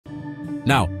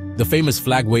Now, the famous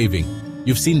flag waving.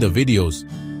 You've seen the videos.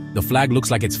 The flag looks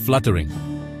like it's fluttering.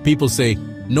 People say,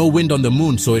 no wind on the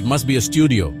moon, so it must be a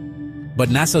studio. But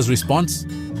NASA's response?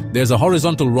 There's a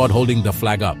horizontal rod holding the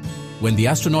flag up. When the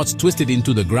astronauts twist it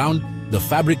into the ground, the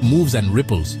fabric moves and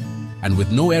ripples. And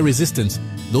with no air resistance,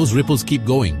 those ripples keep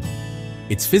going.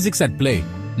 It's physics at play,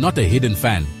 not a hidden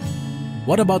fan.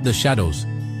 What about the shadows?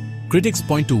 Critics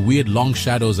point to weird long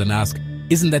shadows and ask,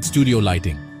 isn't that studio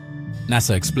lighting?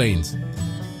 NASA explains.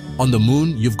 On the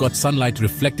moon, you've got sunlight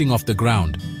reflecting off the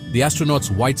ground, the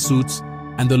astronauts' white suits,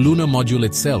 and the lunar module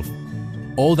itself.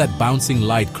 All that bouncing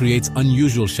light creates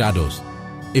unusual shadows.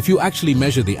 If you actually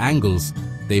measure the angles,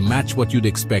 they match what you'd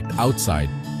expect outside,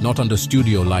 not under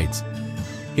studio lights.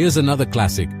 Here's another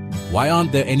classic. Why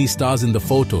aren't there any stars in the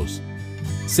photos?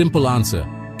 Simple answer,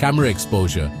 camera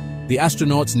exposure. The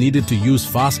astronauts needed to use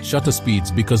fast shutter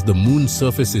speeds because the moon's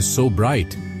surface is so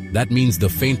bright. That means the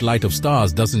faint light of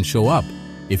stars doesn't show up.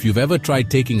 If you've ever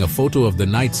tried taking a photo of the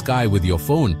night sky with your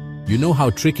phone, you know how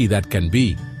tricky that can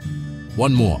be.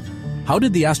 One more. How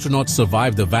did the astronauts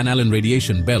survive the Van Allen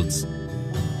radiation belts?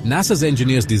 NASA's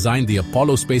engineers designed the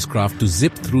Apollo spacecraft to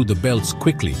zip through the belts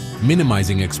quickly,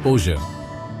 minimizing exposure.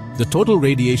 The total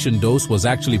radiation dose was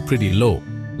actually pretty low,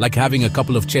 like having a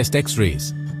couple of chest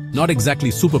X-rays. Not exactly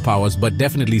superpowers, but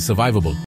definitely survivable.